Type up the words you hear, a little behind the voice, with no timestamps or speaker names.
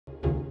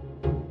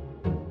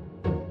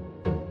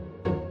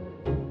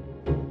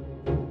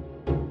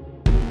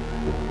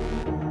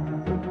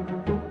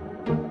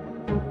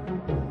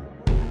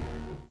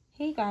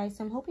guys,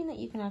 I'm hoping that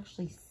you can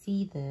actually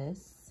see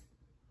this.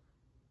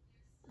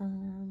 So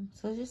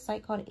there's this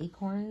site called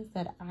Acorns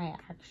that I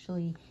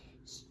actually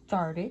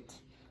started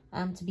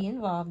to be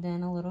involved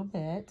in a little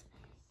bit.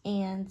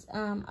 And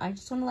I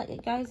just want to let you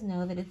guys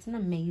know that it's an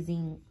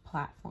amazing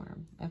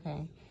platform,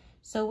 okay?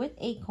 So with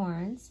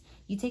Acorns,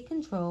 you take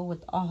control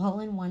with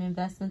all-in-one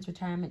investments,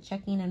 retirement,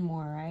 checking, and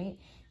more, right?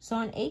 So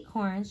on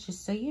Acorns,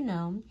 just so you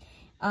know,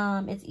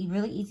 it's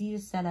really easy to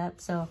set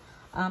up. So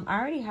I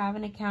already have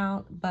an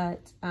account,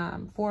 but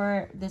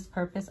for this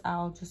purpose,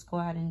 I'll just go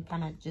ahead and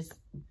kind of just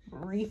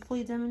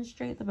briefly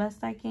demonstrate the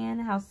best I can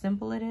how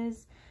simple it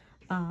is.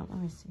 Let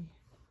me see.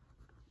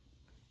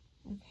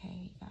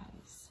 Okay,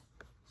 guys.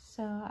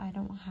 So I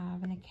don't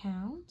have an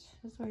account.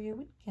 That's where you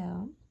would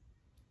go.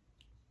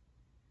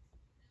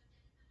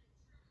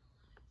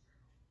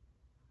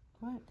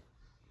 What?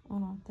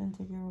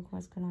 Unauthentic, your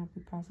request cannot be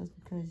processed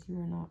because you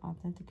are not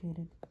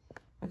authenticated.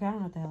 Okay, I don't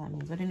know what the hell that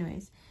means, but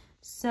anyways.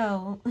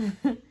 So,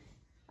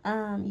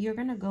 you're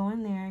going to go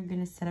in there, you're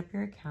going to set up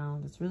your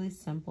account. It's really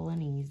simple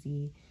and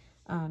easy.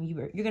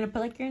 You're going to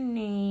put like your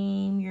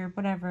name, your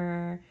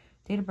whatever,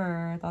 date of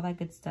birth, all that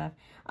good stuff.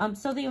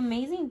 So the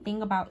amazing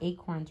thing about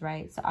Acorns,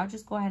 right? So I'll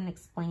just go ahead and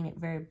explain it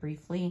very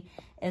briefly,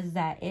 is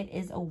that it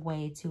is a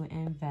way to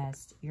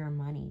invest your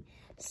money.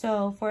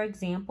 So for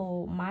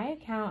example, my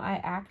account, I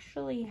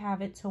actually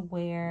have it to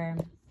where,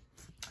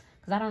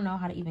 because I don't know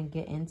how to even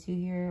get into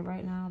here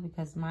right now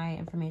because my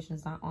information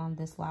is not on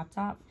this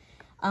laptop.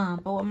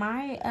 But with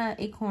my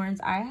Acorns,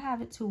 I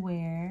have it to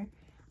where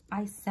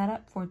I set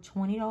up for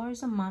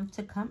 $20 a month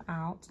to come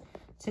out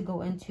to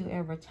go into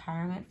a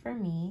retirement for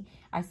me.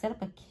 I set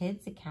up a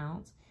kids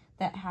account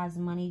that has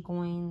money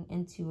going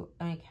into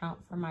an account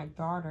for my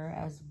daughter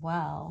as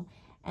well.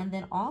 And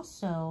then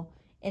also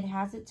it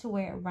has it to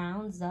where it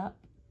rounds up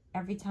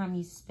every time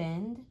you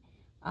spend.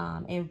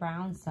 It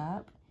rounds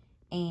up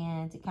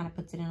and it kind of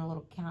puts it in a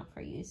little account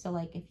for you. So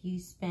like if you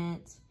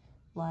spent,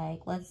 like,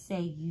 let's say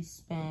you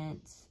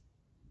spent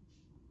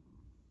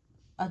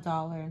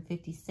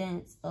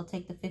 $1.50, they'll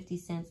take the 50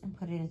 cents and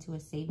put it into a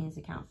savings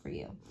account for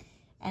you.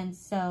 And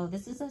so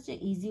this is such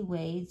an easy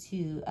way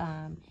to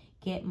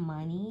get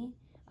money,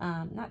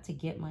 not to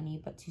get money,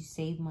 but to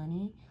save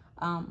money.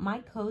 My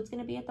code's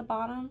going to be at the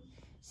bottom,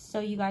 so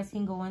you guys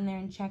can go in there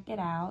and check it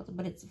out.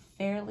 But it's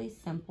fairly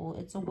simple.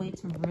 It's a way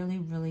to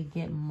really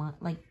get money,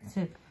 like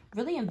to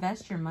really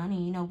invest your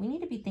money. You know, we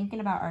need to be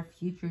thinking about our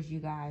futures, you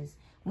guys.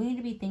 We need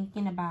to be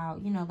thinking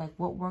about, you know, like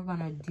what we're going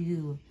to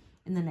do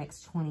in the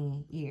next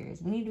 20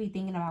 years. We need to be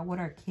thinking about what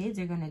our kids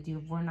are going to do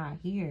if we're not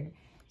here.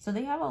 So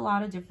they have a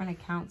lot of different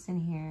accounts in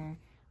here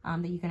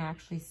that you can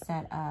actually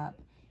set up.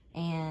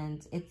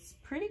 And it's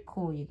pretty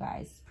cool, you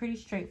guys. Pretty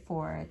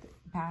straightforward.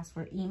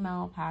 Password,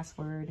 email,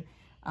 password.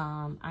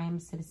 I am a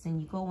citizen.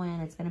 You go in.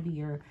 It's going to be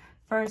your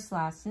first,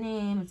 last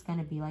name. It's going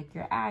to be like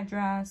your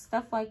address,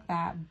 stuff like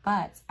that.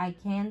 But I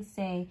can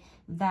say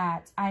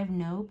that I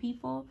know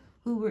people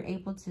who were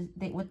able to,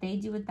 what they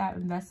do with that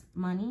invest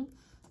money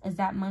is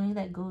that money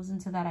that goes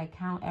into that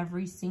account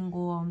every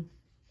single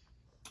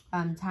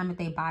time that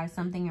they buy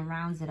something and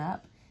rounds it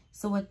up.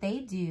 So what they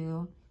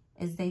do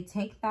is they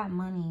take that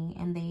money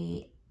and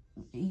they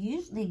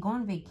usually go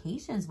on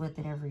vacations with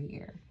it every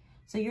year.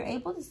 So you're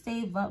able to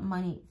save up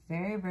money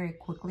very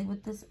quickly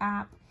with this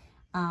app.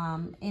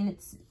 And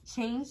it's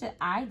change that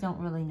I don't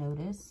really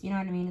notice. You know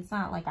what I mean? It's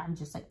not like I'm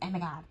just like, oh my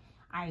God,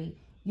 I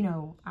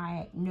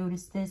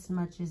noticed this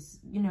much is,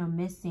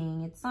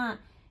 missing. It's not.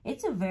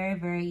 It's a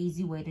very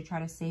easy way to try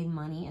to save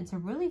money and to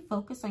really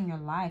focus on your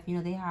life. You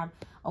know, they have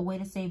a way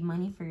to save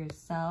money for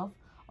yourself,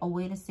 a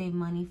way to save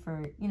money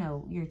for,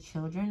 your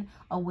children,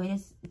 a way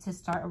to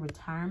start a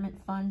retirement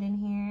fund in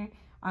here.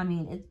 I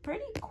mean, it's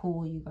pretty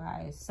cool, you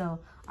guys. So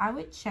I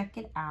would check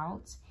it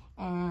out.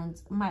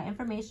 And my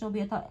information will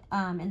be at the,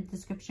 in the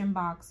description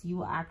box. You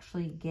will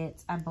actually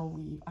get, I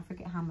believe, I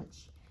forget how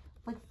much,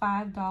 like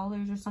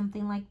 $5 or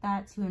something like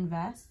that to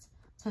invest,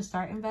 to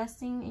start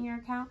investing in your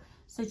account.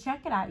 So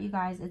check it out, you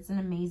guys. It's an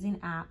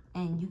amazing app,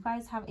 and you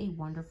guys have a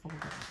wonderful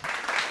day.